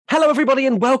Hello, everybody,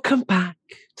 and welcome back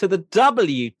to the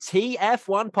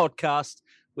WTF1 podcast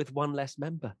with one less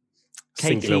member.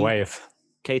 Singular wave.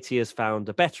 Katie has found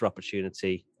a better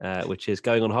opportunity, which is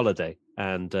going on holiday.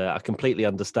 And I completely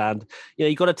understand. You know,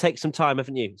 you've got to take some time,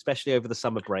 haven't you? Especially over the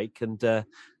summer break. And,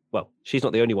 well, she's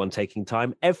not the only one taking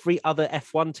time. Every other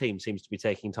F1 team seems to be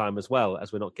taking time as well,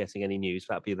 as we're not getting any news.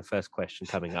 That'll be the first question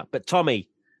coming up. But Tommy,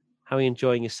 how are you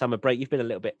enjoying your summer break? You've been a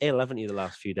little bit ill, haven't you, the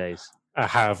last few days? I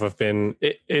have. I've been.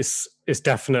 It's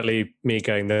definitely me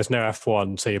going. There's no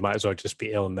F1, so you might as well just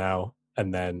be ill now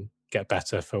and then get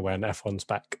better for when F1's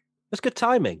back. That's good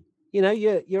timing. You know,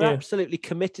 you're absolutely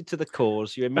committed to the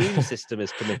cause. Your immune system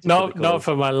is committed. Not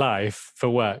for my life, for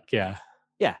work. Yeah.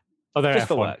 Although just F1,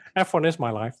 for work. F1 is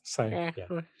my life. So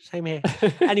same here.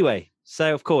 Anyway,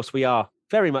 so of course we are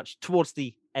very much towards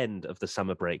the end of the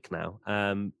summer break now.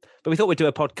 But we thought we'd do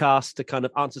a podcast to kind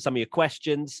of answer some of your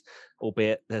questions,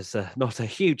 albeit there's not a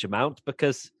huge amount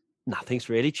because nothing's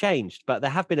really changed. But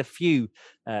there have been a few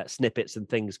snippets and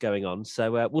things going on.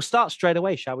 So we'll start straight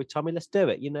away, shall we, Tommy? Let's do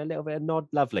it. You know, a little bit of nod.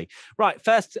 Lovely. Right.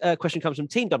 First question comes from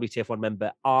Team WTF1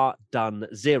 member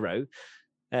R-Done0.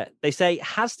 They say,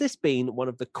 has this been one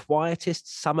of the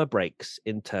quietest summer breaks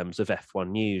in terms of F1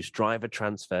 news, driver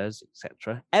transfers,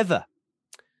 etc., ever?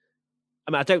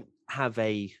 I mean, I don't have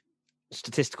a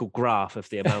statistical graph of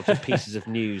the amount of pieces of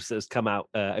news that has come out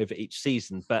over each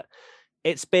season, but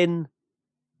it's been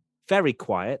very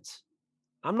quiet.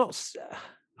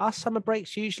 Are summer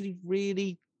breaks usually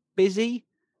really busy?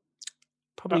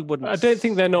 Probably wouldn't. I don't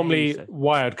think they're normally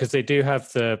wired because they do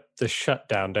have the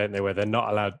shutdown, don't they? Where they're not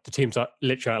allowed. The teams are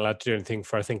literally not allowed to do anything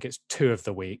for I think it's 2 of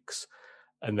the weeks,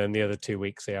 and then the other 2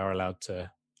 weeks they are allowed to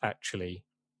actually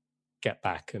get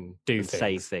back and do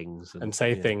things,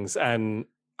 say things. And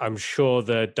I'm sure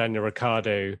the Daniel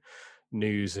Ricciardo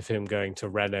news of him going to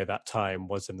Renault that time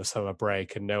was in the summer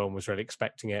break, and no one was really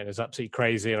expecting it. And it was absolutely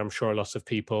crazy. And I'm sure a lot of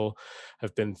people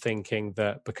have been thinking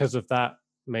that because of that,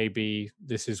 maybe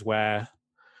this is where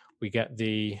we get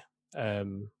the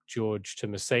George to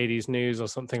Mercedes news or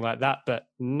something like that. But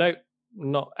no,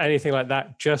 not anything like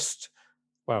that. Just,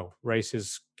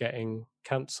 races getting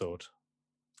cancelled.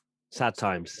 Sad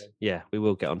times. Yeah, we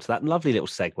will get onto that. Lovely little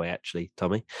segue, actually,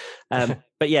 Tommy.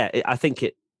 But yeah, I think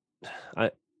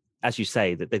as you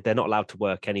say, that they're not allowed to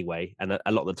work anyway. And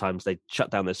a lot of the times they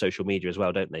shut down their social media as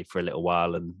well, don't they, for a little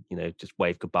while and, you know, just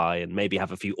wave goodbye and maybe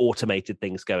have a few automated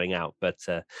things going out. But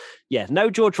no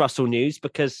George Russell news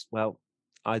because, well,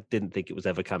 I didn't think it was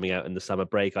ever coming out in the summer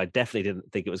break. I definitely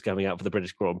didn't think it was coming out for the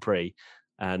British Grand Prix.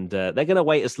 And they're going to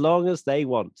wait as long as they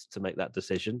want to make that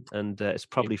decision. And it's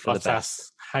probably for the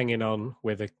best. Hanging on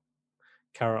with a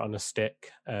carrot on a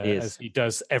stick as he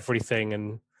does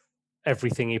everything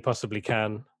he possibly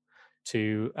can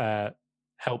to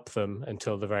help them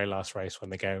until the very last race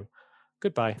when they go,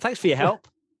 goodbye. Thanks for your help.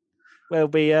 We'll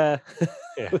be,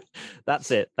 that's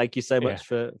it. Thank you so much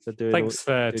for doing Thanks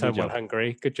for Turn 1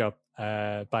 Hungary. Good job.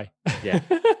 Bye. Yeah.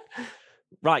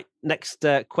 Right. Next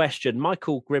question.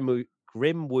 Michael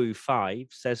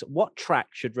Grimwoo5 says, what track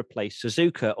should replace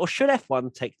Suzuka, or should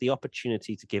F1 take the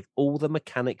opportunity to give all the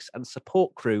mechanics and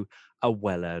support crew a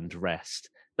well-earned rest?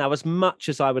 Now, as much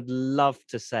as I would love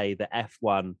to say that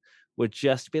F1 would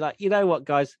just be like, you know what,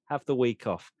 guys, have the week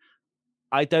off.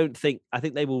 I think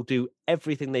they will do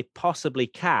everything they possibly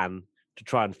can to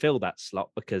try and fill that slot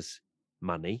because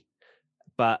money,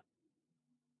 but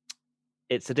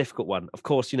it's a difficult one. Of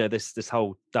course, you know, this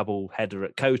whole double header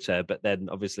at COTA, but then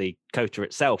obviously COTA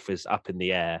itself is up in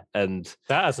the air, and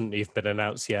that hasn't even been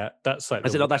announced yet. That's like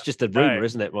that's just a rumor,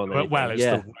 isn't it? Well,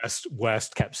 it's the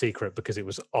worst kept secret because it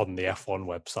was on the F1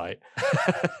 website.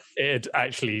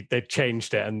 They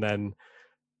changed it and then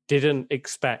didn't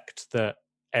expect that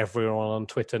everyone on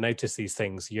Twitter noticed these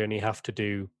things. You only have to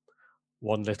do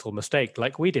one little mistake,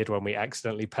 like we did when we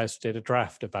accidentally posted a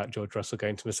draft about George Russell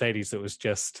going to Mercedes that was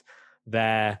just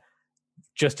there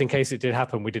just in case it did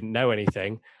happen. We didn't know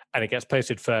anything, and it gets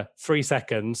posted for 3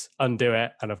 seconds, undo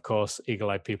it, and of course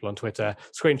eagle-eyed people on Twitter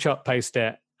screenshot, post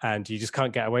it, and you just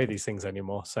can't get away with these things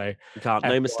anymore. So you can't.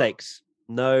 No mistakes.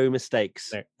 No.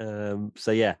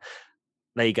 So yeah,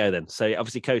 there you go then. So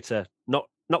obviously COTA not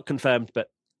confirmed, but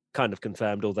kind of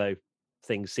confirmed, although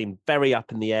things seem very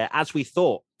up in the air. As we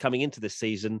thought coming into this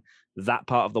season, that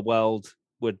part of the world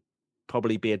would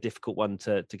probably be a difficult one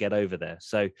to get over there.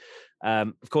 So,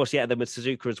 of course, then with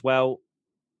Suzuka as well,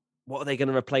 what are they going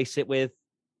to replace it with?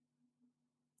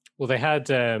 Well, they had,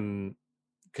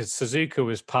 because Suzuka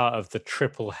was part of the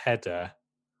triple header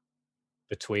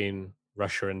between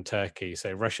Russia and Turkey.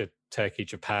 So Russia, Turkey,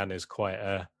 Japan is quite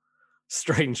a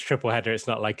strange triple header. It's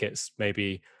not like it's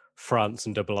maybe France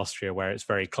and Double Austria, where it's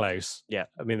very close. Yeah,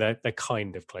 I mean they're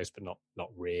kind of close, but not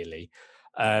really.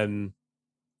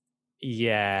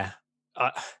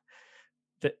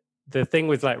 The thing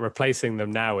with like replacing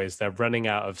them now is they're running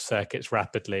out of circuits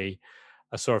rapidly.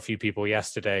 I saw a few people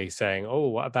yesterday saying, "Oh,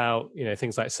 what about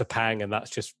things like Sepang?" And that's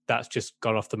just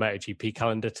gone off the MotoGP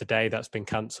calendar today. That's been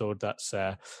cancelled. That's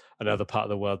another part of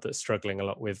the world that's struggling a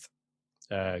lot with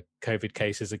COVID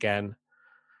cases again.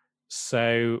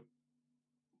 So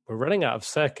we're running out of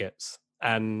circuits,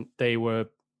 and they were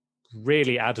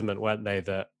really adamant, weren't they,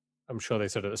 that I'm sure they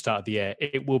said at the start of the year,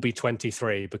 it will be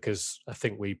 23, because I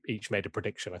think we each made a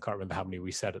prediction. I can't remember how many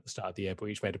we said at the start of the year, but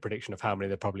we each made a prediction of how many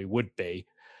there probably would be.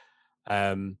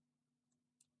 And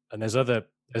there's other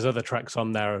tracks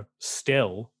on there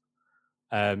still.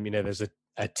 There's a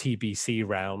TBC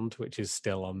round, which is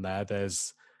still on there.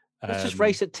 Let's just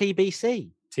race at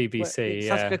TBC. TBC, it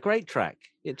sounds like a great track.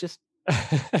 It just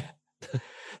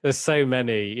there's so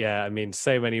many. Yeah, I mean,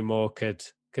 so many more could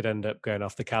end up going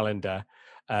off the calendar.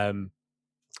 I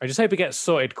just hope it gets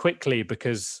sorted quickly,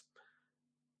 because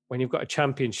when you've got a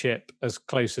championship as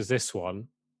close as this one,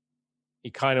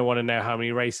 you kind of want to know how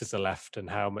many races are left and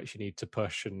how much you need to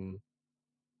push and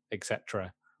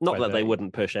etc. Not that they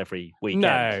wouldn't push every weekend,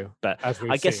 no, but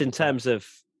I guess in terms of,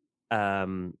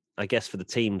 I guess for the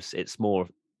teams, it's more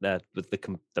with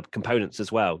the components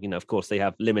as well. Of course, they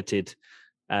have limited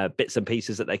bits and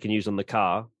pieces that they can use on the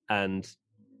car, and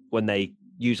when they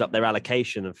use up their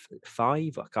allocation of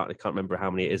 5, I can't remember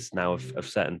how many it is now of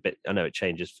certain bit. I know it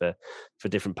changes for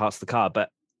different parts of the car, but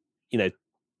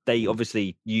they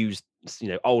obviously use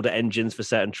older engines for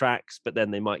certain tracks, but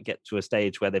then they might get to a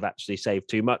stage where they've actually saved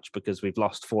too much because we've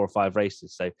lost 4 or 5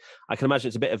 races. So I can imagine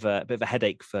it's a bit of a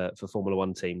headache for Formula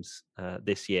One teams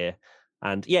this year.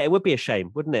 And yeah, it would be a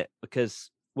shame, wouldn't it? Because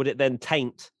would it then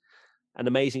taint an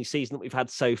amazing season that we've had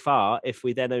so far if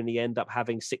we then only end up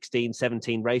having 16,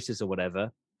 17 races or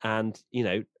whatever, and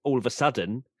all of a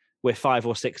sudden we're 5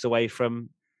 or 6 away from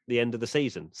the end of the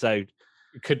season? So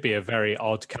it could be a very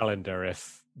odd calendar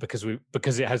because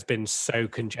it has been so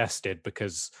congested,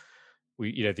 because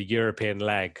the European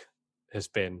leg has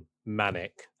been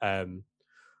manic. I'm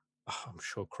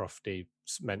sure Crofty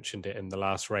mentioned it in the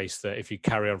last race, that if you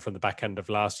carry on from the back end of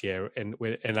last year in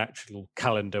actual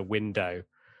calendar window,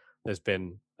 there's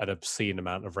been an obscene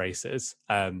amount of races.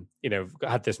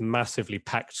 Had this massively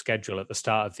packed schedule at the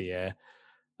start of the year,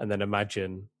 and then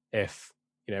imagine if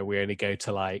we only go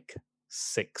to like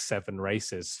 6-7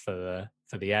 races for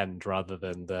the end rather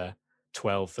than the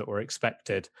 12 that were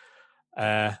expected.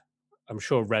 I'm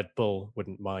sure Red Bull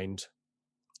wouldn't mind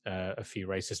a few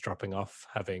races dropping off,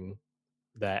 having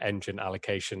their engine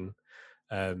allocation.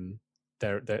 They're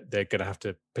going to have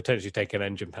to potentially take an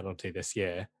engine penalty this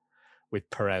year with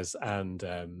Perez and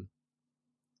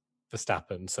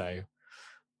Verstappen, so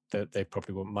they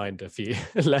probably wouldn't mind a few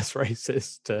less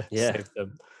races to save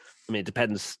them. I mean, it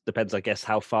depends, I guess,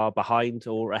 how far behind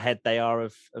or ahead they are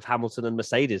of Hamilton and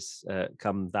Mercedes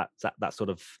come that sort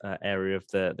of area of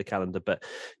the calendar. But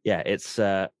yeah, it's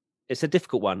a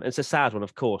difficult one. It's a sad one,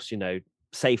 of course.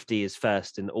 Safety is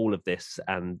first in all of this,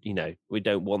 and we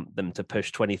don't want them to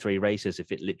push 23 races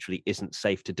if it literally isn't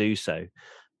safe to do so.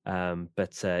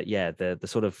 But the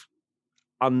sort of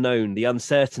unknown, the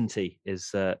uncertainty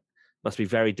is must be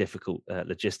very difficult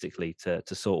logistically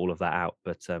to sort all of that out.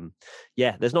 But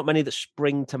there's not many that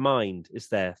spring to mind, is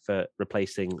there, for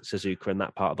replacing Suzuka in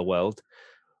that part of the world?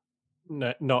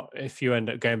 No, not if you end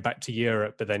up going back to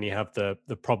Europe, but then you have the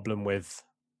problem with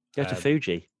go to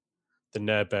Fuji, the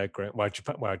Nürburgring.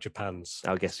 Well, Japan's.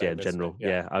 I guess in general.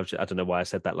 Yeah, I don't know why I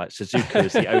said that. Like Suzuka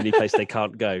is the only place they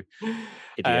can't go.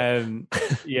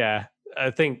 Yeah, I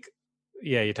think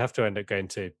you'd have to end up going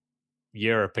to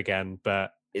Europe again,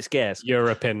 but it scares.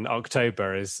 Europe in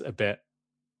October is a bit.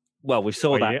 Well, we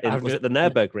saw that. Was it the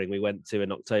Nürburgring we went to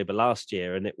in October last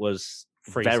year, and it was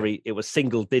freezing. It was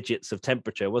single digits of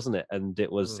temperature, wasn't it? And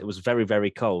it was very,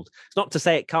 very cold. It's not to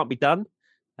say it can't be done,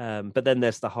 but then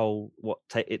there's the whole what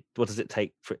does it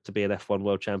take for it to be an F1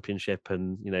 World Championship,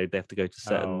 and they have to go to a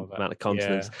certain amount of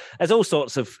continents. Yeah. There's all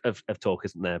sorts of talk,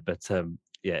 isn't there? But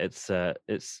it's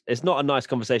not a nice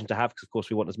conversation to have, because of course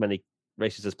we want as many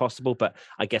races as possible, but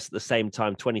I guess at the same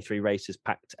time 23 races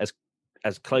packed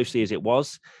as closely as it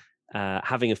was,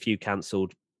 having a few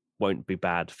cancelled won't be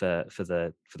bad for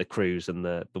the crews and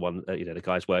the one the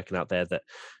guys working out there that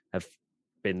have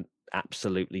been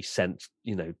absolutely sent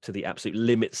to the absolute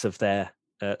limits of their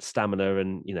stamina,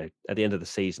 and at the end of the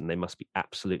season they must be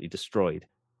absolutely destroyed.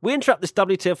 We interrupt this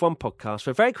WTF1 podcast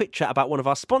for a very quick chat about one of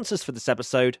our sponsors for this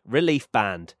episode, Relief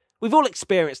Band. We've all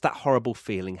experienced that horrible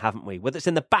feeling, haven't we? Whether it's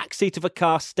in the backseat of a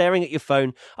car staring at your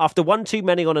phone after one too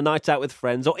many on a night out with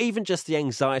friends, or even just the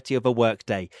anxiety of a work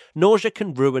day. Nausea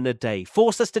can ruin a day,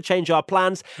 force us to change our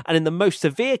plans, and in the most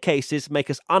severe cases,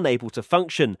 make us unable to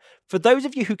function. For those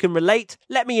of you who can relate,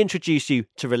 let me introduce you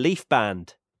to Relief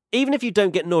Band. Even if you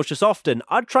don't get nauseous often,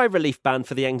 I'd try Relief Band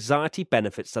for the anxiety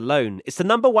benefits alone. It's the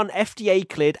 #1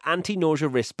 FDA-cleared anti-nausea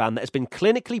wristband that has been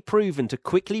clinically proven to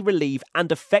quickly relieve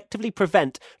and effectively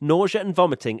prevent nausea and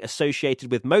vomiting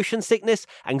associated with motion sickness,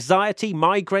 anxiety,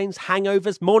 migraines,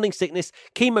 hangovers, morning sickness,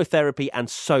 chemotherapy, and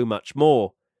so much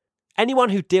more. Anyone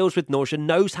who deals with nausea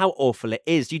knows how awful it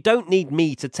is. You don't need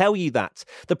me to tell you that.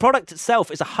 The product itself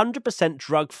is 100%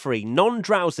 drug-free,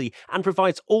 non-drowsy, and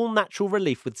provides all-natural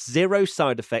relief with zero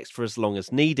side effects for as long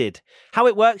as needed. How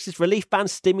it works is Relief Band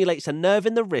stimulates a nerve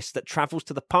in the wrist that travels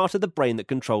to the part of the brain that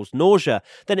controls nausea.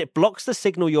 Then it blocks the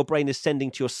signal your brain is sending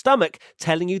to your stomach,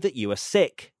 telling you that you are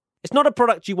sick. It's not a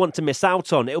product you want to miss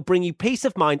out on. It'll bring you peace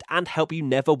of mind and help you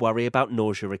never worry about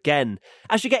nausea again.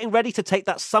 As you're getting ready to take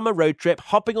that summer road trip,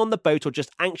 hopping on the boat, or just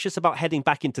anxious about heading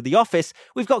back into the office,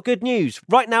 we've got good news.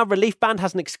 Right now, Relief Band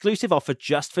has an exclusive offer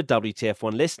just for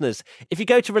WTF1 listeners. If you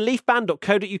go to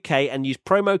reliefband.co.uk and use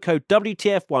promo code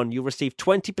WTF1, you'll receive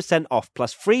 20% off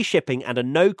plus free shipping and a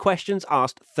no questions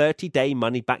asked 30-day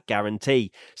money-back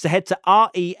guarantee. So head to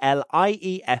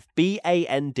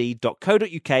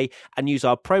reliefband.co.uk and use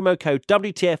our promo code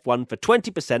WTF1 for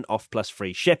 20% off plus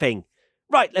free shipping.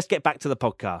 Right, let's get back to the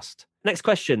podcast. Next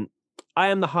question. I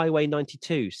am the Highway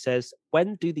 92 says,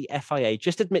 when do the FIA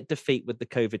just admit defeat with the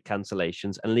COVID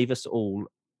cancellations and leave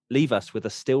us with a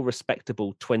still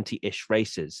respectable 20-ish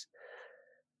races?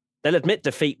 They'll admit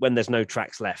defeat when there's no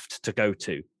tracks left to go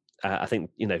to. I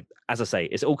think, as I say,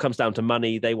 it all comes down to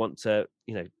money. They want to,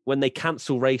 when they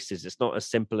cancel races, it's not as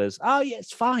simple as, oh yeah,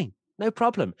 it's fine. No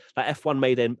problem. Like F1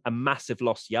 made a massive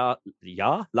loss last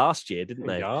year, didn't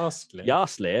they? Last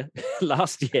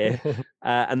year.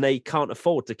 And they can't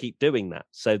afford to keep doing that.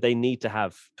 So they need to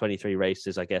have 23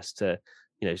 races, I guess, to,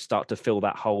 start to fill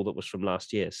that hole that was from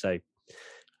last year. So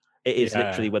it is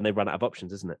literally when they run out of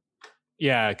options, isn't it?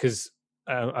 Yeah, because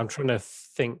I'm trying to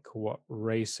think what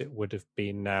race it would have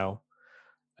been now.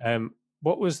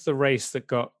 What was the race that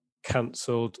got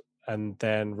cancelled and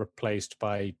then replaced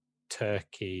by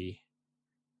Turkey,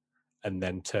 and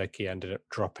then Turkey ended up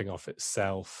dropping off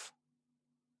itself?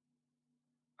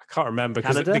 I can't remember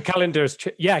because the calendar is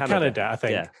Canada, I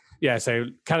think. Yeah, so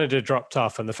Canada dropped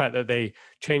off, and the fact that they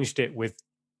changed it with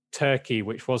Turkey,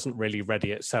 which wasn't really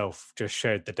ready itself, just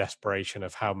showed the desperation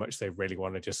of how much they really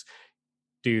want to just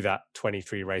do that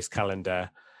 23 race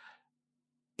calendar.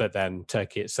 But then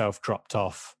Turkey itself dropped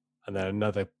off, and then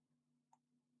another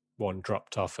one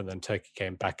dropped off, and then Turkey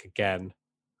came back again.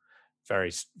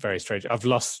 Very, very strange. I've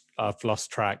lost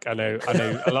track. I know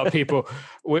a lot of people.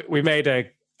 We made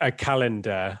a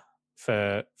calendar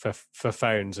for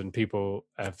phones, and people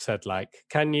have said, like,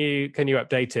 can you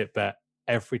update it? But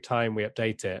every time we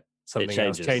update it, something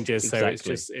else changes.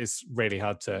 Exactly. So it's really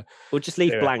hard to. We'll just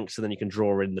leave blanks, and then you can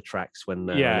draw in the tracks when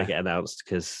they get announced,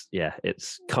 because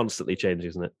it's constantly changing,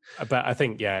 isn't it? But I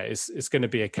think it's going to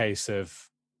be a case of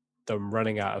them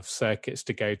running out of circuits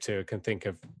to go to. I can think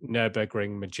of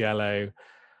Nürburgring, Mugello,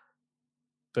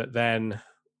 but then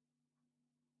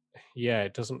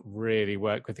it doesn't really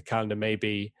work with the calendar.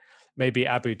 Maybe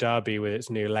Abu Dhabi with its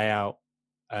new layout,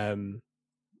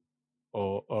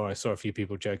 or I saw a few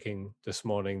people joking this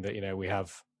morning that we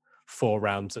have 4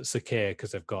 rounds at Sakhir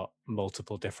because they've got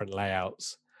multiple different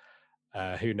layouts.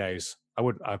 Who knows?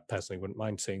 I personally wouldn't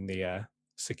mind seeing the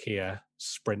Sakhir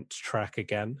sprint track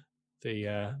again.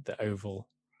 The oval,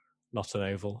 not an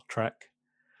oval track,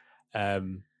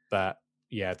 but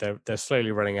they're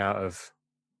slowly running out of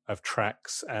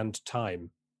tracks and time.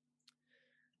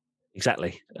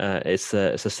 Exactly. It's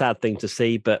a sad thing to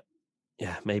see, but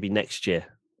maybe next year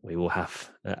we will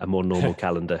have a more normal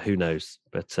calendar. Who knows?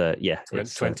 But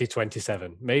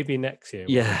 2027, maybe next year.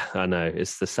 Yeah, I know.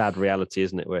 It's the sad reality,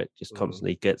 isn't it? Where it just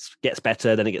constantly gets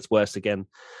better, then it gets worse again.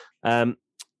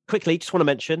 Quickly, just want to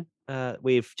mention,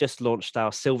 we've just launched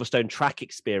our Silverstone track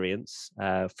experience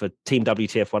for Team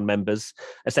WTF1 members.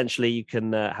 Essentially, you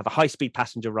can have a high-speed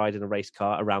passenger ride in a race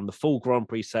car around the full Grand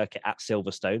Prix circuit at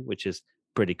Silverstone, which is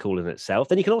pretty cool in itself.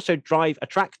 Then you can also drive a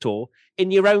track tour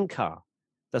in your own car.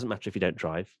 Doesn't matter if you don't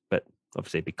drive, but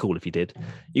obviously it'd be cool if you did.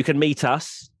 You can meet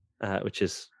us, which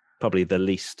is probably the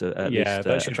least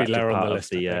that should be attractive lower part on the of list,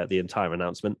 the entire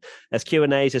announcement. There's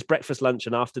Q&As, there's breakfast, lunch,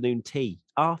 and afternoon tea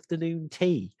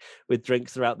with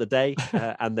drinks throughout the day.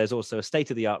 And there's also a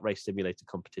state-of-the-art race simulator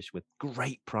competition with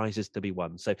great prizes to be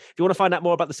won. So if you want to find out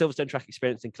more about the Silverstone track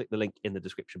experience, then click the link in the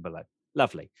description below.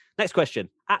 Lovely. Next question,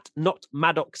 at Not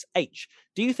Maddox H.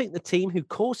 Do you think the team who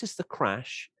causes the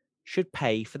crash should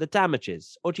pay for the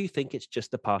damages, or do you think it's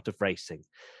just a part of racing?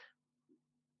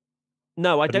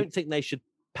 No, I don't think they should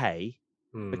pay,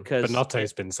 because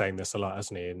Binotto's been saying this a lot,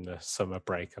 hasn't he, in the summer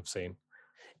break? I've seen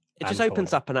it just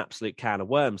opens up an absolute can of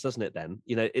worms, doesn't it? Then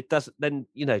it doesn't. Then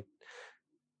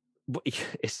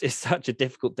it's such a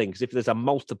difficult thing, because if there's a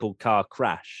multiple car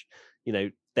crash,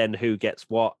 then who gets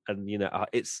what? And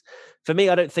it's, for me,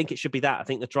 I don't think it should be that. I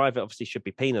think the driver obviously should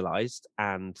be penalised,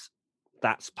 and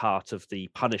that's part of the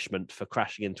punishment for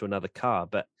crashing into another car.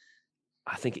 But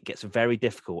I think it gets very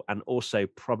difficult, and also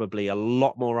probably a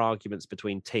lot more arguments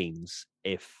between teams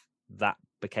if that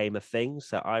became a thing.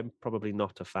 So I'm probably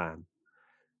not a fan.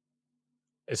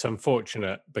 It's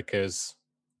unfortunate because,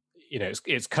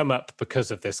 it's come up because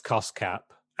of this cost cap,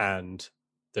 and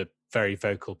the very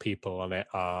vocal people on it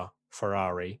are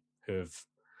Ferrari, who have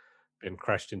been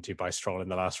crashed into by Stroll in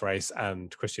the last race,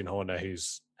 and Christian Horner,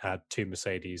 who's had 2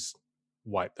 Mercedes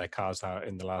wipe their cars out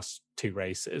in the last 2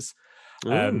 races.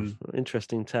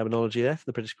 Interesting terminology there for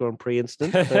the British Grand Prix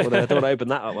incident. I don't want to open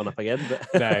that one up again. But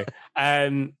no,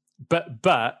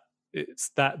 but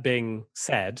it's that being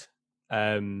said,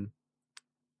 it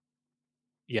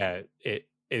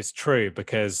is true,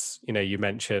 because you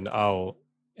mentioned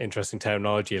interesting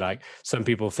terminology, like some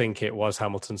people think it was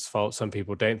Hamilton's fault, some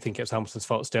people don't think it's Hamilton's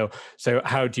fault still. So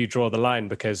how do you draw the line?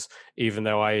 Because even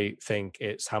though I think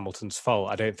it's Hamilton's fault,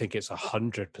 I don't think it's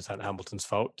 100% Hamilton's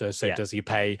fault. Does he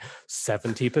pay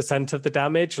 70% of the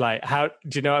damage? Like, how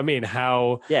do you know what I mean?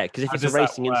 Because if it's a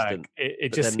racing incident,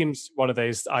 it just seems one of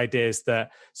those ideas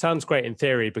that sounds great in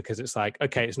theory, because it's like,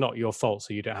 okay, it's not your fault,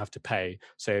 so you don't have to pay.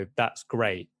 So that's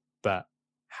great, but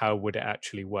how would it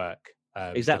actually work?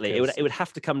 Exactly. It would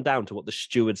have to come down to what the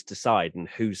stewards decide and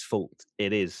whose fault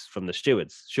it is from the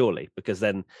stewards, surely, because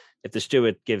then if the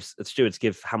stewards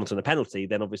give Hamilton a penalty,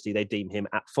 then obviously they deem him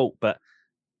at fault. But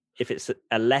if it's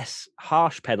a less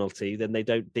harsh penalty, then they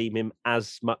don't deem him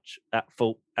as much at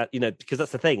fault, because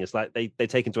that's the thing. It's like they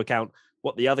take into account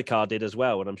what the other car did as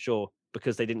well. And I'm sure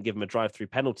because they didn't give him a drive-through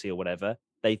penalty or whatever,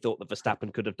 they thought that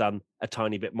Verstappen could have done a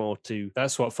tiny bit more to...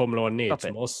 That's what Formula One needs.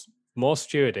 More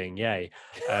stewarding, yay.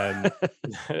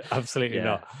 Absolutely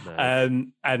not. No.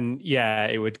 And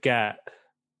it would get,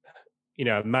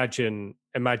 imagine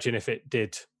if it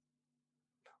did.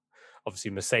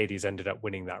 Obviously, Mercedes ended up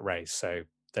winning that race, so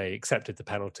they accepted the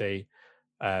penalty.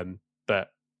 But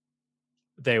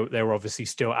they were obviously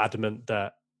still adamant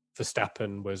that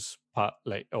Verstappen was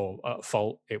at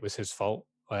fault. It was his fault.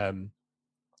 And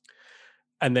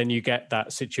then you get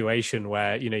that situation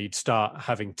where, you'd start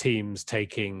having teams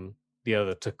taking the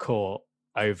other to court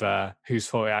over whose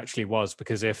fault it actually was.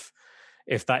 Because if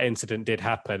that incident did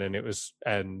happen and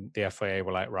the FIA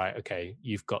were like, right, okay,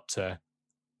 you've got to,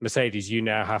 Mercedes, you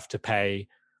now have to pay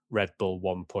Red Bull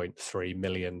 £1.3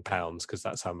 million, because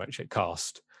that's how much it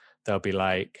cost. They'll be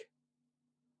like,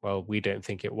 well, we don't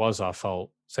think it was our fault.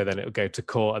 So then it would go to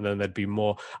court, and then there'd be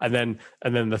more. And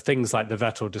then the things like the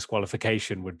Vettel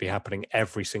disqualification would be happening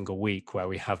every single week, where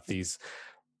we have these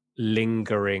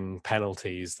lingering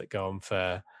penalties that go on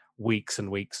for weeks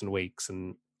and weeks and weeks.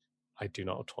 And I do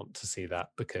not want to see that,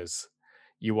 because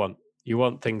you want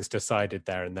things decided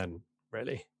there and then,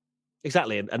 really.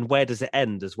 Exactly. And where does it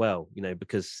end as well?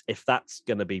 Because if that's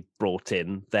going to be brought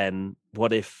in, then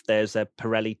what if there's a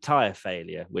Pirelli tyre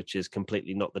failure, which is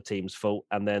completely not the team's fault,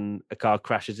 and then a car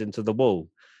crashes into the wall?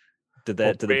 Do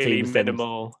the teams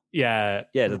minimal? The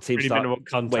teams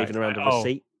start waving around a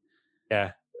receipt?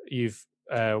 Yeah. You've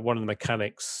one of the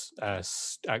mechanics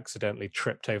accidentally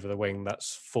tripped over the wing.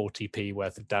 That's 40p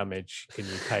worth of damage. Can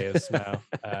you pay us now?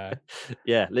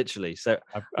 Yeah, literally. So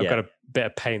I've got a bit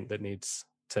of paint that needs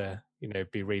to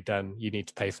be redone. You need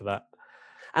to pay for that.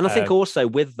 And I think also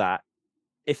with that,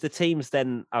 if the teams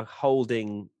then are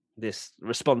holding this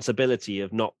responsibility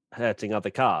of not hurting other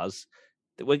cars,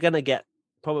 we're going to get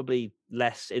probably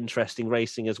less interesting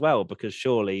racing as well, because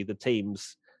surely the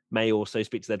teams may also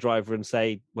speak to their driver and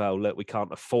say, well, look, we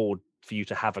can't afford for you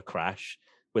to have a crash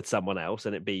with someone else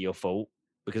and it be your fault,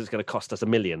 because it's going to cost us $1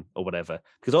 million or whatever.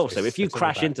 Because also, if you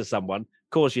crash into someone,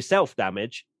 cause yourself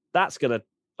damage, that's going to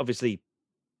obviously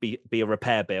be a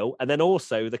repair bill, and then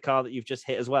also the car that you've just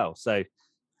hit as well. So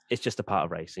it's just a part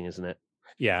of racing, isn't it?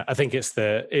 Yeah, I think it's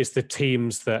the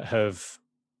teams that have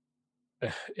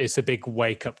it's a big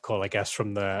wake up call, I guess,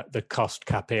 from the cost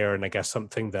cap era, and I guess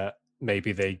something that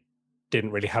maybe they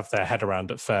didn't really have their head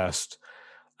around at first,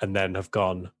 and then have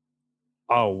gone,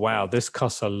 oh wow, this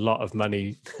costs a lot of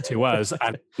money to us,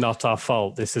 and not our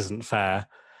fault. This isn't fair.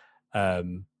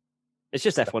 It's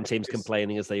just F1 teams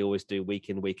complaining, as they always do, week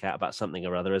in, week out, about something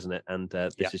or other, isn't it? And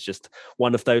this is just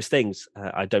one of those things.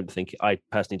 I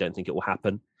personally don't think it will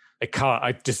happen. It can't.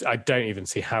 I don't even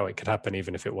see how it could happen,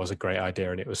 even if it was a great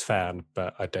idea and it was fair.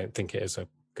 But I don't think it is a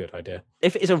good idea.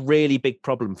 If it is a really big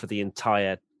problem for the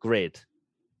entire grid,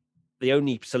 the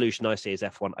only solution I see is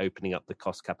F1 opening up the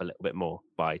cost cap a little bit more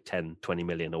by 10, 20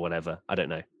 million or whatever. I don't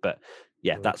know. But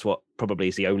yeah, that's what probably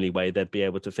is the only way they'd be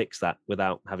able to fix that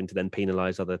without having to then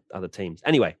penalise other teams.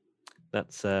 Anyway,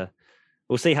 that's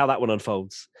we'll see how that one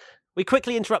unfolds. We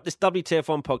quickly interrupt this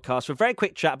WTF1 podcast for a very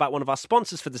quick chat about one of our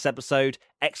sponsors for this episode,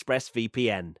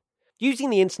 ExpressVPN. Using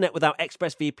the internet without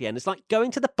ExpressVPN is like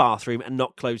going to the bathroom and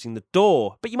not closing the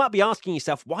door. But you might be asking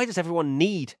yourself, why does everyone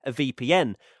need a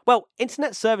VPN? Well,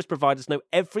 internet service providers know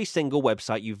every single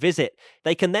website you visit.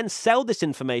 They can then sell this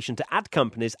information to ad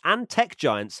companies and tech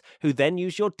giants who then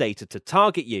use your data to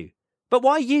target you. But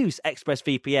why use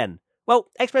ExpressVPN?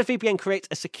 Well, ExpressVPN creates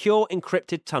a secure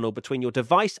encrypted tunnel between your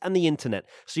device and the internet,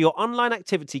 so your online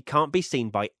activity can't be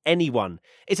seen by anyone.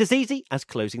 It's as easy as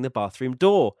closing the bathroom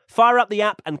door. Fire up the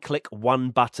app and click one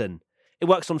button. It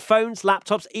works on phones,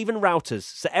 laptops, even routers,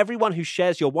 so everyone who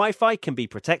shares your Wi-Fi can be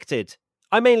protected.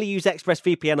 I mainly use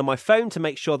ExpressVPN on my phone to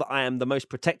make sure that I am the most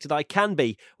protected I can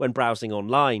be when browsing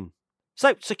online.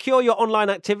 So, secure your online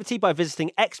activity by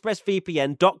visiting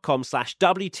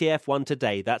expressvpn.com/WTF1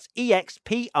 today. That's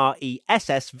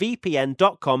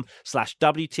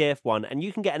expressvpn.com/WTF1, and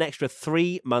you can get an extra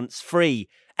 3 months free.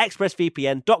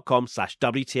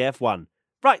 expressvpn.com/WTF1.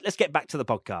 Right, let's get back to the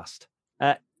podcast.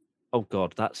 Oh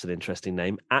God, that's an interesting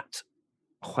name. At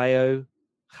Huao.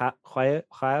 Go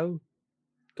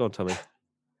on, Tommy.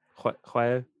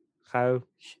 Huao.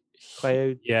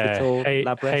 Yeah.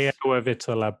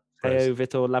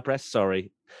 Vitor Labres,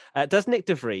 sorry. Does Nick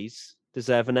De Vries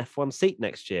deserve an F1 seat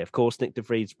next year? Of course, Nick De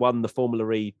Vries won the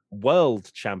Formula E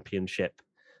World Championship.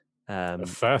 The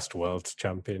first World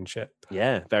Championship.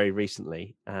 Yeah, very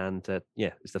recently. And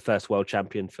it's the first world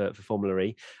champion for Formula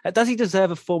E. Does he deserve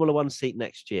a Formula One seat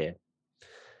next year?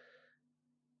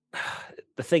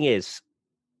 The thing is,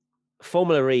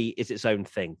 Formula E is its own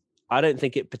thing. I don't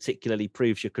think it particularly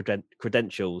proves your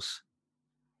credentials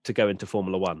to go into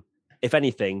Formula One. If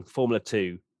anything, Formula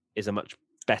 2 is a much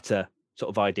better sort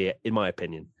of idea, in my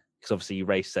opinion, because obviously you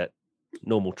race at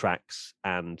normal tracks,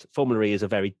 and Formula E is a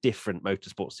very different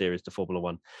motorsport series to Formula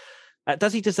 1.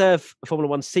 Does he deserve a Formula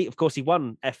 1 seat? Of course, he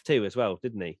won F2 as well,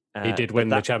 didn't he? He did win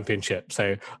the championship.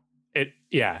 So,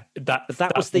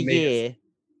 that was the year.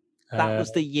 That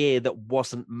was the year that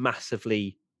wasn't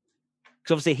massively...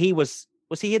 Because obviously was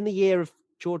he in the year of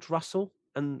George Russell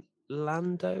and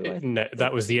Lando? No,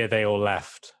 that was the year they all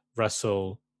left.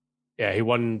 Russell, he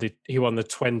won the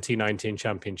 2019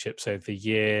 championship. So the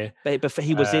year, but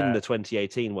he was in the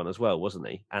 2018 one as well, wasn't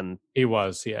he? And he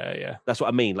was, yeah. That's what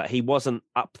I mean. Like, he wasn't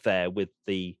up there with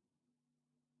the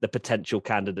potential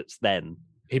candidates then.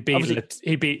 He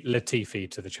beat Latifi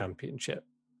to the championship.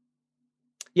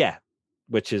 Yeah,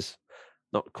 which is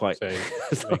not quite. So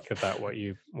make of that what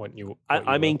you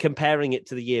I mean, comparing it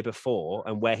to the year before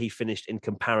and where he finished in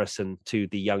comparison to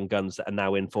the young guns that are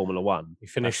now in Formula One. He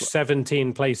finished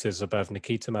 17 places above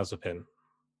Nikita Mazepin.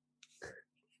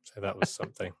 So that was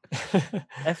something.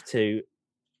 F2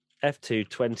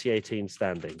 2018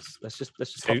 standings. Let's just pop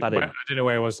that in. I don't know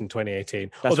where he was in 2018.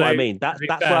 That's what I mean. That's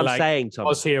what I'm saying, Tom.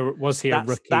 Was he a rookie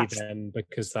then?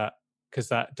 Because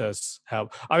that does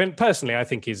help. I mean, personally, I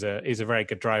think he's a very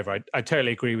good driver. I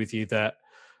totally agree with you that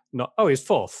he's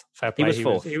fourth. Fair play. He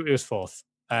was fourth.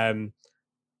 And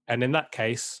in that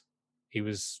case, he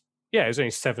was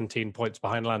only 17 points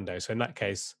behind Lando. So in that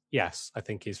case, yes, I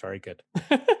think he's very good.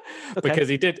 Because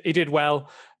he did well,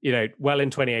 well in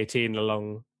 2018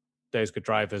 along those good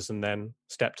drivers, and then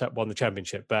stepped up, won the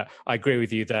championship. But I agree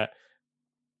with you that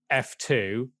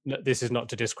F2, this is not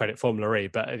to discredit Formula E,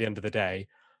 but at the end of the day,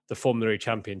 the Formula E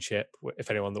Championship,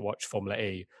 if anyone that watched Formula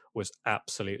E, was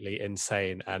absolutely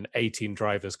insane. And 18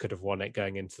 drivers could have won it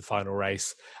going into the final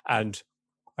race. And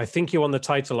I think he won the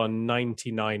title on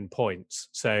 99 points.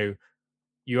 So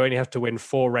you only have to win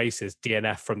 4 races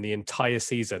DNF from the entire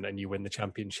season and you win the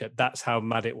championship. That's how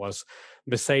mad it was.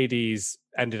 Mercedes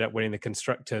ended up winning the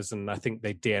Constructors, and I think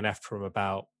they DNF'd from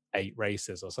about 8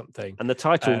 races or something. And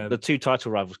the 2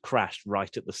 title rivals crashed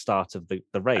right at the start of the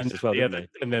race as well, didn't they?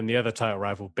 And then the other title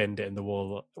rival binned it in the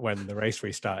wall when the race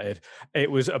restarted.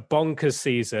 It was a bonkers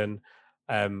season.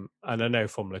 And I know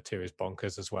Formula 2 is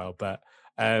bonkers as well, but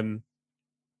I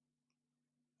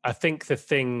think the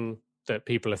thing that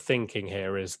people are thinking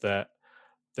here is that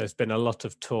there's been a lot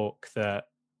of talk that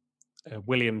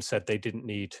Williams said they didn't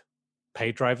need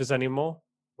paid drivers anymore,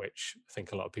 which I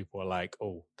think a lot of people were like,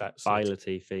 oh, that's By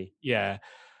Latifi. Yeah.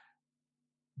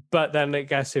 But then I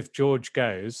guess if George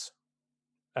goes,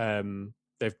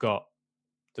 they've got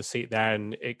the seat there,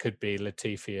 and it could be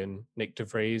Latifi and Nick de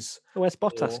Vries. Where's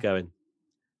Bottas going?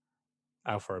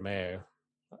 Alfa Romeo,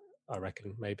 I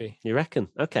reckon, maybe. You reckon?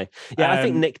 Okay. Yeah, I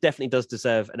think Nick definitely does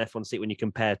deserve an F1 seat when you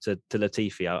compare to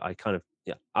Latifi.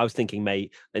 I was thinking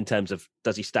in terms of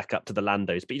does he stack up to the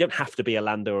Landos, but you don't have to be a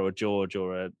Lando or a George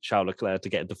or a Charles Leclerc to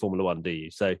get into Formula One, do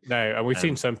you? So no, and we've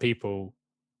seen some people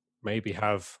maybe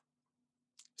have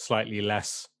slightly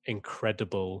less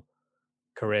incredible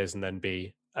careers and then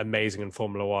be amazing in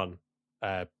Formula One.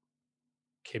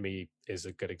 Kimi is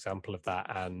a good example of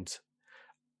that, and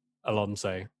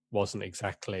Alonso wasn't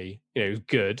exactly, he was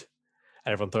good,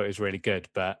 and everyone thought he was really good,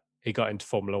 but he got into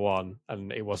Formula One,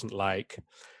 and it wasn't like,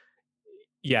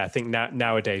 I think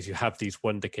nowadays you have these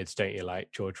wonder kids, don't you,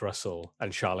 like George Russell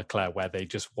and Charles Leclerc, where they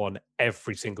just won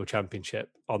every single championship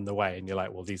on the way, and you're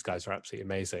like, well, these guys are absolutely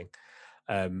amazing.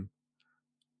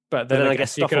 But then I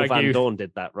guess Stoffel Van Dorn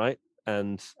did that, right?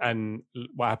 And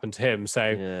what happened to him?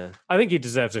 So I think he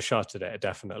deserves a shot at it,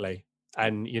 definitely.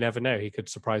 And you never know, he could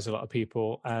surprise a lot of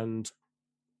people and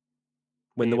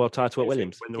win the world title at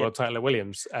Williams. Win the world title at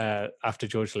Williams after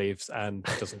George leaves and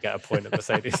doesn't get a point at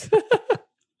Mercedes.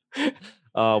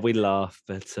 Oh, we laugh,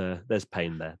 but there's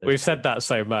pain there. We've said that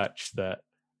so much that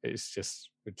it's just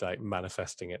like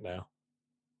manifesting it now.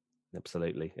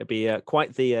 Absolutely, it'd be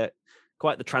quite the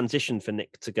transition for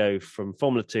Nick to go from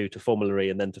Formula 2 to Formula E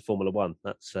and then to Formula 1.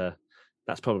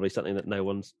 That's probably something that no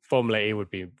one's. Formula E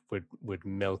would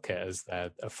milk it as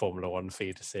a Formula 1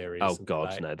 feeder series. Oh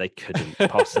God, no, they couldn't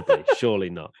possibly. Surely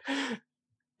not.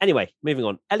 Anyway, moving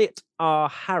on. Elliot R.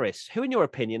 Harris, who, in your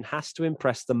opinion, has to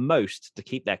impress the most to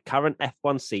keep their current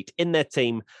F1 seat in their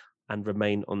team and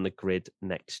remain on the grid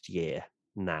next year?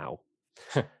 Now,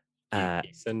 Yuki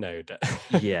Tsunoda.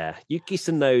 Yeah, Yuki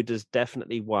Tsunoda's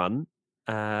definitely one.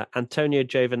 Antonio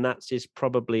Giovinazzi is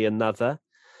probably another.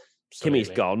 Absolutely. Kimi's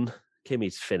gone.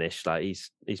 Kimi's finished. Like he's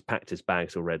packed his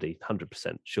bags already.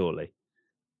 100%, surely.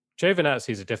 Giovinazzi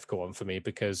is a difficult one for me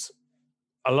because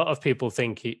a lot of people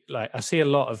think I see a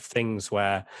lot of things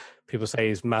where people say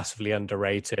he's massively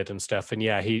underrated and stuff. And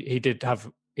yeah,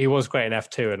 he was great in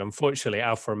F2, and unfortunately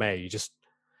Alfa Romeo,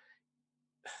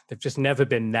 they've just never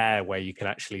been there where you can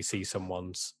actually see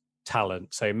someone's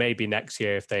talent. So maybe next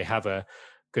year if they have a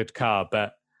good car,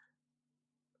 but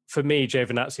for me,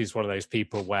 Giovinazzi is one of those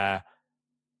people where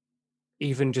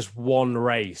even just one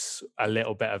race, a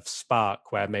little bit of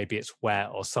spark where maybe it's wet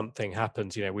or something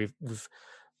happens.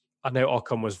 I know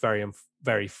Ocon was very,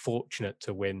 very fortunate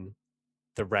to win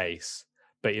the race,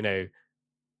 but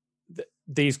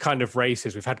these kind of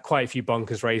races, we've had quite a few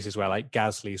bonkers races where like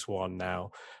Gasly's won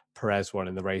now, Perez won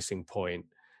in the Racing Point.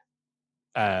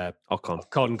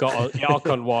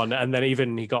 Ocon won, and then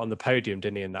even he got on the podium,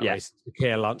 didn't he, in that race?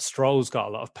 Lance Stroll's got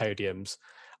a lot of podiums.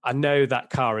 I know that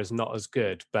car is not as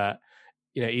good, but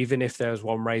even if there was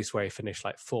one race where he finished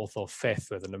like 4th or 5th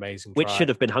with an amazing which should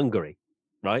have been Hungary,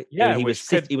 right? Yeah, he was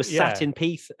sat in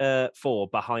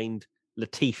P4 behind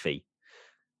Latifi.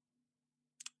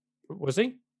 Was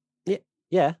he?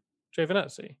 Yeah.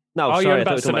 Giovinazzi. No, sorry, I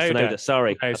thought you were talking about Tsunoda.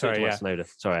 Sorry. Oh, sorry, Tsunoda.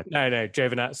 Sorry. No,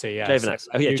 Giovinazzi, yeah.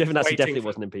 Giovinazzi. Giovinazzi definitely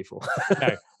wasn't in P4. No,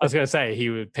 I was going to say he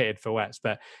was pitted for wets,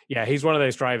 but yeah, he's one of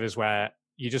those drivers where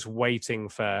you're just waiting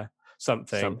for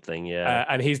something. Something, yeah.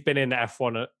 And he's been in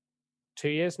F1 2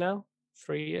 years now?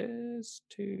 3 years?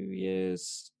 2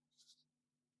 years?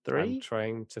 3? I'm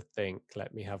trying to think.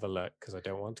 Let me have a look because I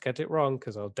don't want to get it wrong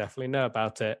because I'll definitely know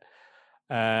about it.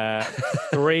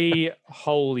 3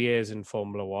 whole years in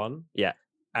Formula 1. Yeah.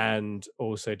 And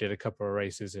also did a couple of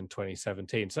races in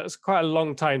 2017. So it's quite a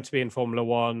long time to be in Formula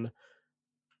 1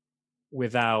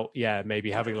 without,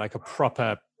 maybe having like a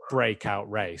proper breakout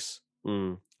race.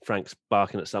 Frank's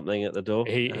barking at something at the door.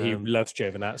 He loves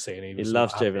Giovinazzi, and he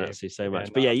loves Giovinazzi so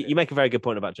much. But you make a very good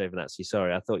point about Giovinazzi.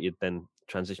 Sorry, I thought you'd then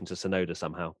transition to Tsunoda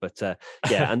somehow. But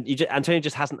and Antonio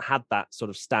just hasn't had that sort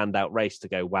of standout race to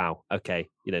go, wow, okay,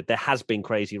 there has been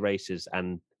crazy races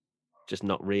and just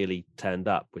not really turned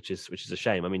up, which is a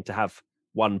shame. I mean, to have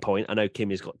 1 point, I know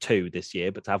Kimi's got 2 this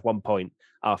year, but to have 1 point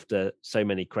after so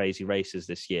many crazy races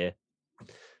this year,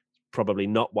 probably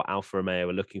not what Alfa Romeo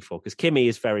are looking for, because Kimi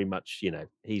is very much,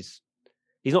 he's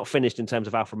not finished in terms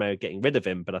of Alfa Romeo getting rid of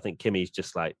him, but I think Kimi's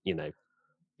just like, he's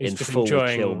in just full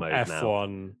enjoying chill mode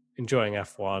F1, now. enjoying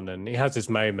F1, and he has his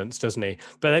moments, doesn't he?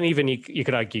 But then even you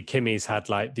could argue Kimi's had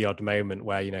like the odd moment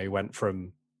where, he went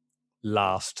from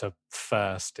last to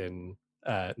first in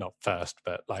not first,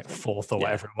 but like fourth or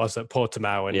whatever it was at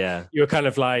Portimao, and you were kind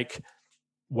of like,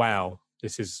 wow,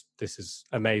 this is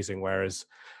amazing. Whereas,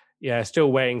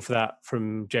 still waiting for that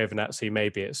from Giovinazzi.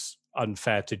 Maybe it's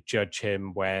unfair to judge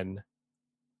him when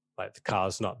like the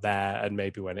car's not there, and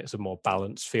maybe when it's a more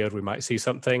balanced field, we might see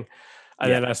something.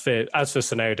 And then as for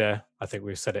Tsunoda, I think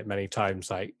we've said it many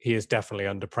times, like he is definitely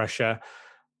under pressure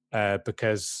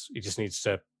because he just needs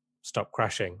to stop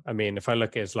crashing. I mean, if I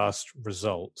look at his last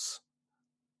results,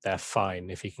 they're fine.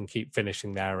 If he can keep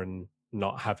finishing there and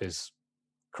not have his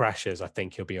crashes, I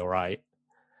think he'll be all right.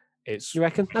 You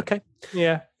reckon? Okay.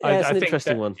 Yeah. It's an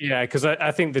interesting one. Yeah, because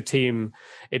I think the team,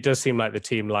 it does seem like the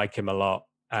team like him a lot.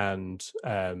 And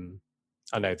I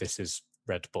know this is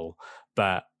Red Bull,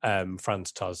 but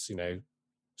Franz Toz,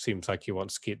 seems like he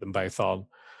wants to keep them both on.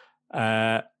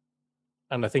 And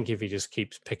I think if he just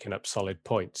keeps picking up solid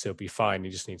points, he'll be fine.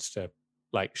 He just needs to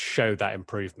show that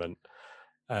improvement.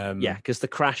 Because the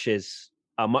crashes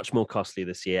are much more costly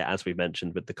this year, as we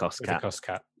mentioned with the cost cap.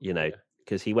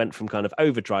 Because he went from kind of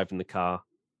overdriving the car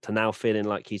to now feeling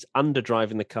like he's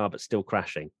underdriving the car but still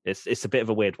crashing. It's a bit of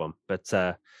a weird one, but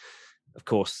of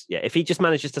course, if he just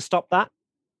manages to stop that,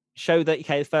 show that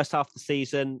the first half of the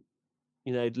season,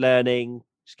 learning,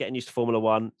 just getting used to Formula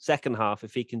One. Second half,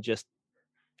 if he can just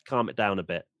calm it down a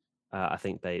bit, I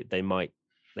think they might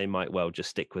well just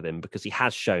stick with him, because he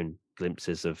has shown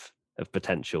glimpses of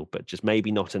potential, but just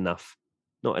maybe not enough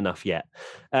yet.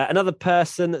 Another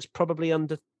person that's probably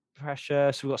under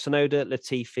pressure. So we've got Tsunoda,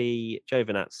 Latifi,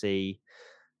 Giovinazzi.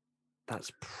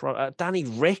 That's Danny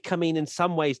Rick. I mean, in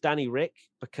some ways, Danny Rick,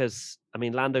 because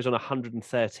Lando's on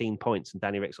 113 points and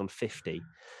Danny Rick's on 50.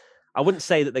 I wouldn't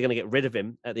say that they're going to get rid of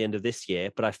him at the end of this year,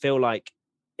 but I feel like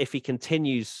if he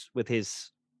continues with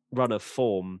his run of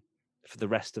form for the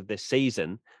rest of this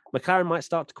season, McLaren might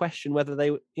start to question whether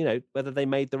they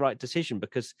made the right decision.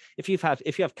 Because if you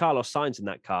have Carlos Sainz in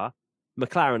that car,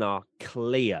 McLaren are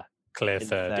clear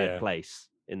third place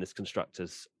in this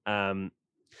constructors.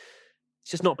 It's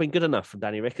just not been good enough from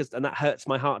Danny Rick, and that hurts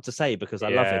my heart to say, because I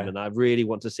love him and I really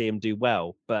want to see him do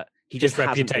well, but his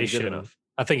reputation,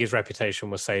 I think his reputation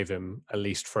will save him at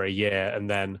least for a year, and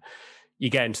then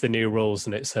you get into the new rules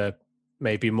and it's a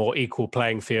maybe more equal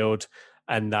playing field,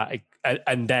 and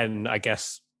then I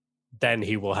guess then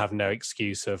he will have no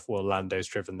excuse of, well, Lando's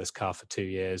driven this car for 2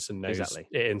 years and knows it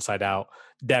inside out.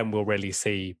 Then we'll really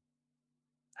see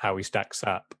how he stacks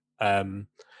up.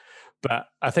 But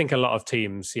I think a lot of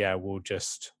teams, will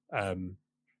just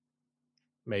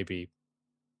maybe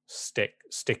stick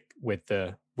with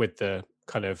the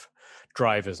kind of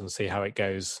drivers and see how it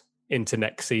goes into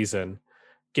next season.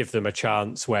 Give them a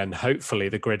chance when hopefully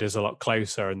the grid is a lot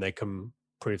closer and they can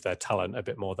prove their talent a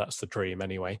bit more. That's the dream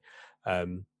anyway.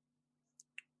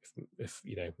 If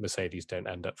Mercedes don't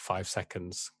end up 5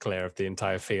 seconds clear of the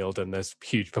entire field and there's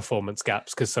huge performance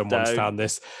gaps because someone's found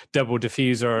this double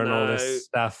diffuser and all this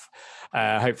stuff,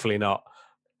 hopefully not.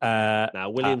 Now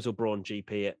Williams will Braun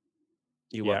GP it.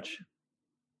 You watch.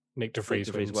 Nick De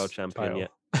Vries world champion. Title. Yeah,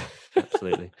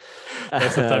 absolutely.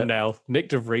 There's the thumbnail. Nick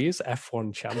De Vries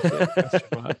F1 champion.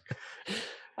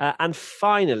 And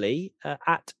finally,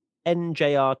 at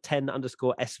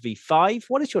NJR10_SV5.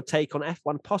 What is your take on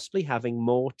F1 possibly having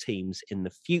more teams in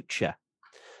the future?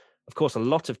 Of course, a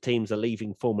lot of teams are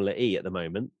leaving Formula E at the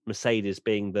moment. Mercedes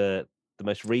being the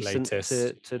most recent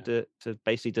to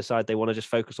basically decide they want to just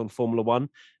focus on Formula One,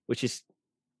 which is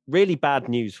really bad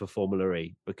news for Formula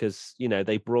E, because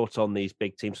they brought on these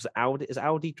big teams. Was Audi? Is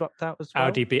Audi dropped out as well?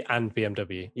 Audi and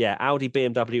BMW. Yeah, Audi,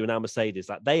 BMW, and now Mercedes.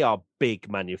 They are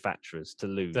big manufacturers to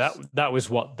lose. That was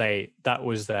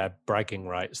their bragging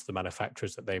rights. The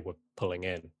manufacturers that they were pulling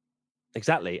in.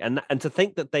 Exactly, and to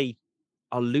think that they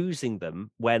are losing them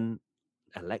when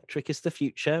electric is the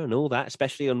future and all that,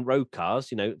 especially on road cars.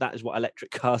 That is what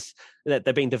electric cars.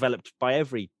 They're being developed by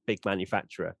every big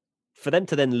manufacturer. For them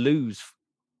to then lose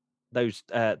those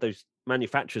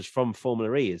manufacturers from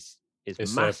Formula E is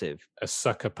massive. A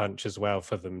sucker punch as well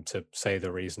for them to say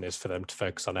the reason is for them to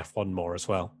focus on F1 more as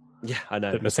well. Yeah, I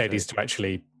know. That Mercedes to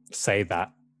actually say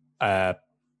that,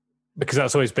 because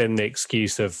that's always been the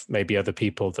excuse of maybe other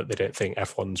people, that they don't think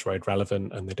F1's road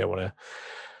relevant and they don't want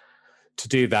to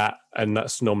do that. And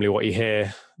that's normally what you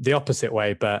hear the opposite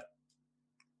way. But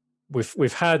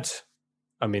we've had,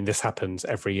 this happens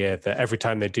every year, that every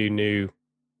time they do new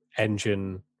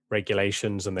engine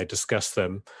regulations and they discuss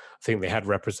them, I think they had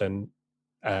representation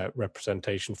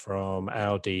from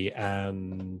Audi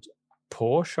and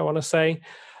Porsche, I want to say.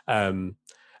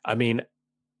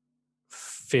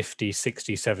 50,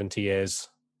 60, 70 years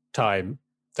time,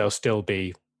 there'll still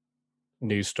be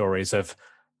news stories of,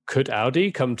 could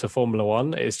Audi come to Formula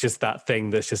One? It's just that thing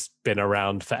that's just been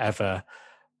around forever,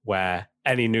 where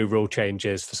any new rule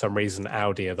changes, for some reason,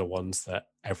 Audi are the ones that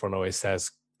everyone always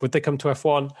says, would they come to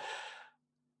F1?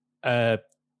 I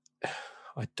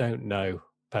don't know,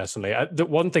 personally. The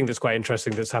one thing that's quite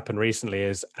interesting that's happened recently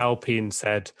is Alpine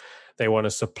said they want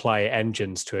to supply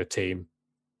engines to a team.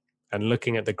 And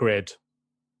looking at the grid,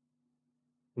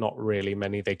 not really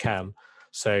many they can.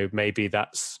 So maybe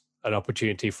that's an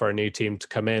opportunity for a new team to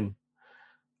come in,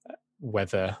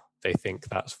 whether they think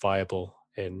that's viable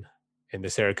in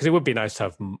this area. Because it would be nice to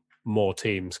have more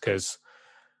teams, because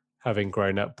having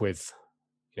grown up with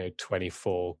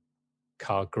 24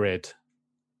 car grid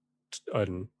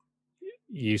and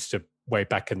used to way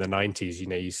back in the 90s, you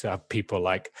used to have people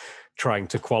like trying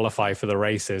to qualify for the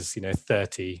races,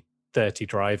 30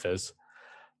 drivers,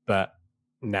 but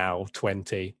now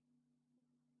 20.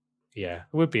 Yeah,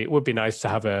 it would be nice to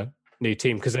have a new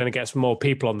team, because then it gets more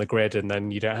people on the grid, and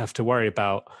then you don't have to worry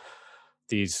about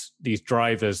these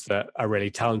drivers that are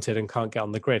really talented and can't get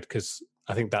on the grid. Because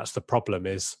I think that's the problem,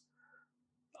 is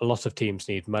a lot of teams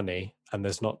need money and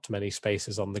there's not many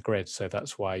spaces on the grid. So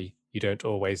that's why you don't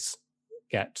always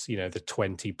get, the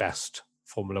 20 best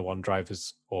Formula One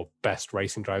drivers or best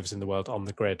racing drivers in the world on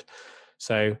the grid.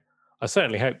 So I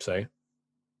certainly hope so.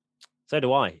 So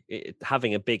do I.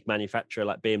 Having a big manufacturer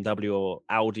like BMW or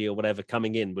Audi or whatever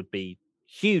coming in would be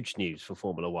huge news for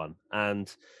Formula One.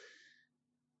 And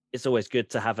it's always good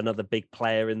to have another big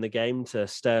player in the game to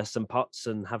stir some pots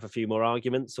and have a few more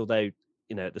arguments. Although,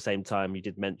 at the same time, you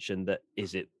did mention that,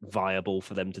 is it viable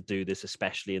for them to do this,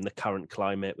 especially in the current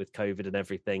climate with COVID and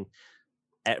everything?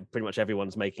 Pretty much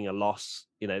everyone's making a loss.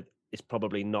 It's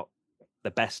probably not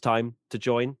the best time to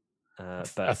join.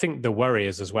 But I think the worry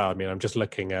is as well. I mean, I'm just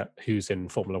looking at who's in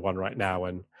Formula One right now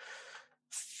and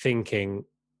thinking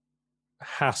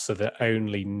Haas are the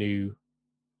only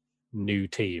new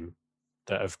team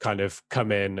that have kind of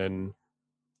come in and.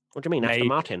 What do you mean, Aston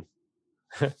Martin?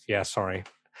 Yeah, sorry.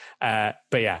 But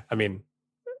yeah, I mean,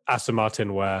 Aston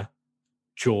Martin were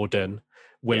Jordan.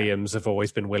 Williams have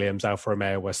always been Williams. Alfa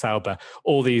Romeo were Sauber.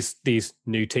 All these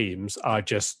new teams are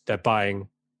just, they're buying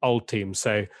old teams.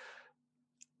 So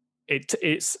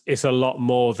it's a lot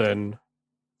more than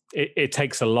it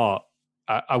takes a lot.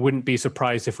 I wouldn't be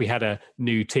surprised if we had a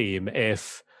new team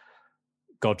if,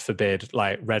 God forbid,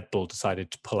 like Red Bull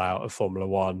decided to pull out of Formula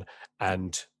One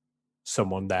and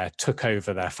someone there took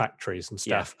over their factories and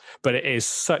stuff. Yeah. But it is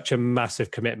such a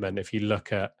massive commitment if you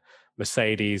look at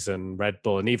Mercedes and Red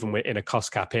Bull, and even in a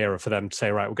cost cap era, for them to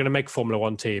say, right, we're going to make a Formula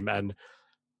One team and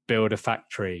build a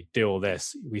factory, do all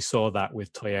this. We saw that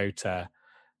with Toyota.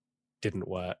 Didn't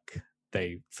work.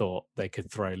 They thought they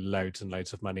could throw loads and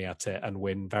loads of money at it and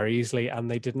win very easily, and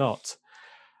they did not.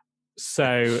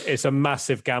 So it's a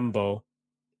massive gamble,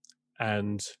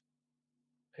 and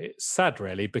it's sad,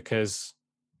 really, because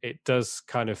it does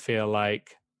kind of feel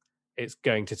like it's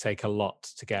going to take a lot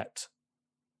to get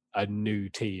a new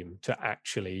team to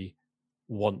actually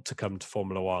want to come to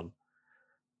Formula One.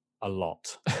 A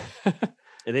lot.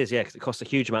 It is, yeah, because it costs a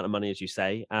huge amount of money, as you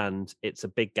say, and it's a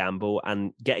big gamble.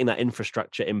 And getting that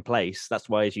infrastructure in place, that's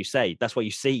why, as you say, that's why you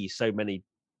see so many,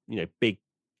 big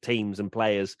teams and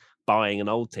players buying an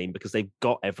old team, because they've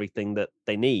got everything that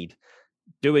they need.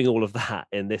 Doing all of that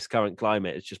in this current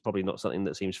climate is just probably not something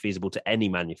that seems feasible to any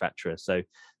manufacturer. So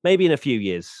maybe in a few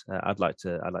years, I'd like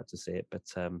to see it, but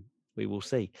we will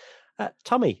see.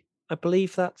 Tommy, I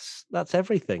believe that's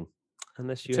everything.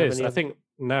 Unless you have any,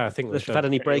 I think we've had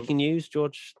any breaking news.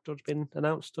 George been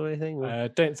announced or anything?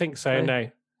 Don't think so. No.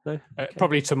 Okay.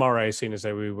 Probably tomorrow, as soon as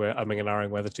we were umming and ahhing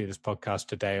whether to do this podcast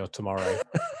today or tomorrow.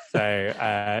 So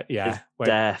yeah, it's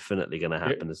definitely going to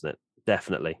happen, isn't it?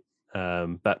 Definitely.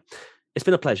 But it's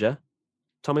been a pleasure.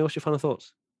 Tommy, what's your final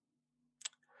thoughts?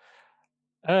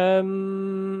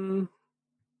 Bring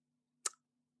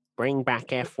back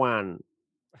F1.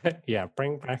 Yeah,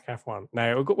 bring back F1.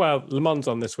 No, well, Le Mans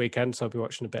on this weekend, so I'll be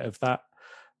watching a bit of that.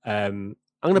 I'm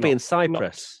going to be in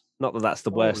Cyprus. Not that that's the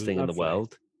worst thing in the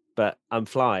world, but I'm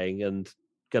flying and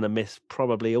going to miss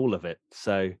probably all of it.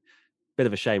 So, bit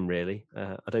of a shame, really.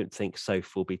 I don't think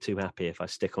Soph will be too happy if I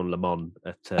stick on Le Mans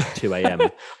at 2 a.m.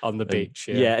 on the beach.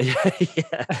 Yeah.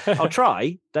 I'll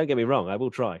try. Don't get me wrong. I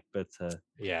will try. But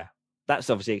yeah,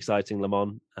 that's obviously exciting, Le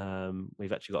Mans.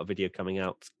 We've actually got a video coming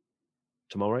out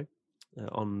tomorrow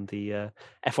on the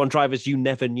F1 drivers you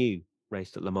never knew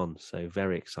raced at Le Mans. So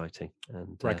very exciting.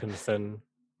 And Reckonston,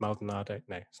 Maldonado.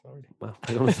 No, it's not really. Well,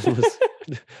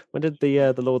 when did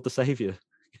the Lord the Saviour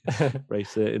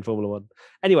race in Formula One?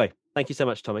 Anyway, thank you so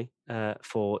much, Tommy,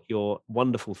 for your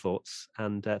wonderful thoughts,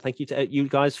 and thank you to you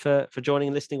guys for joining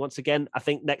and listening once again. I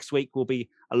think next week will be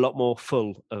a lot more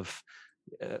full of.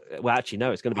 Well, actually,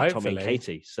 no, it's going to be Tommy and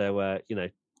Katie. So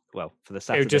well, for the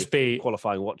Saturday just be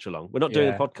qualifying watch along. We're not doing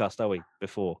a podcast, are we?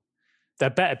 Before there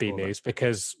better be news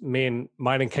because mine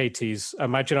and Katie's.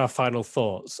 Imagine our final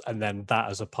thoughts, and then that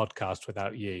as a podcast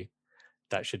without you.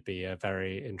 That should be a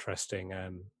very interesting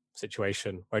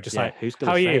situation where just who's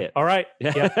how are you? It? All right.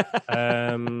 Yeah.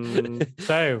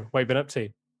 So what have you been up to?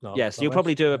 Yes, you'll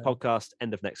probably do a podcast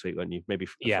end of next week, won't you? Maybe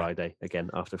Friday again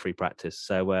after free practice.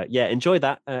 So enjoy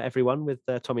that, everyone, with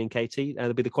Tommy and Katie.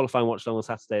 There'll be the qualifying watch along on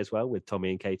Saturday as well with Tommy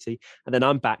and Katie. And then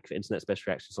I'm back for Internet's Best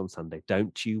Reactions on Sunday.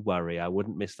 Don't you worry, I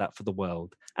wouldn't miss that for the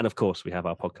world. And of course, we have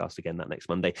our podcast again that next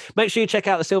Monday. Make sure you check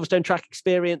out the Silverstone Track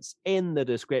Experience in the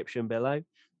description below.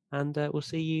 And we'll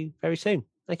see you very soon.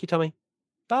 Thank you, Tommy.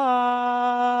 Bye.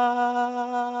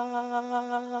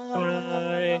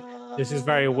 Bye. This is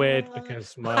very weird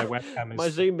because my webcam is... My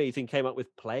Zoom meeting came up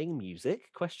with playing music, ?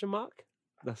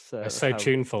 That's so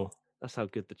tuneful. That's how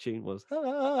good the tune was.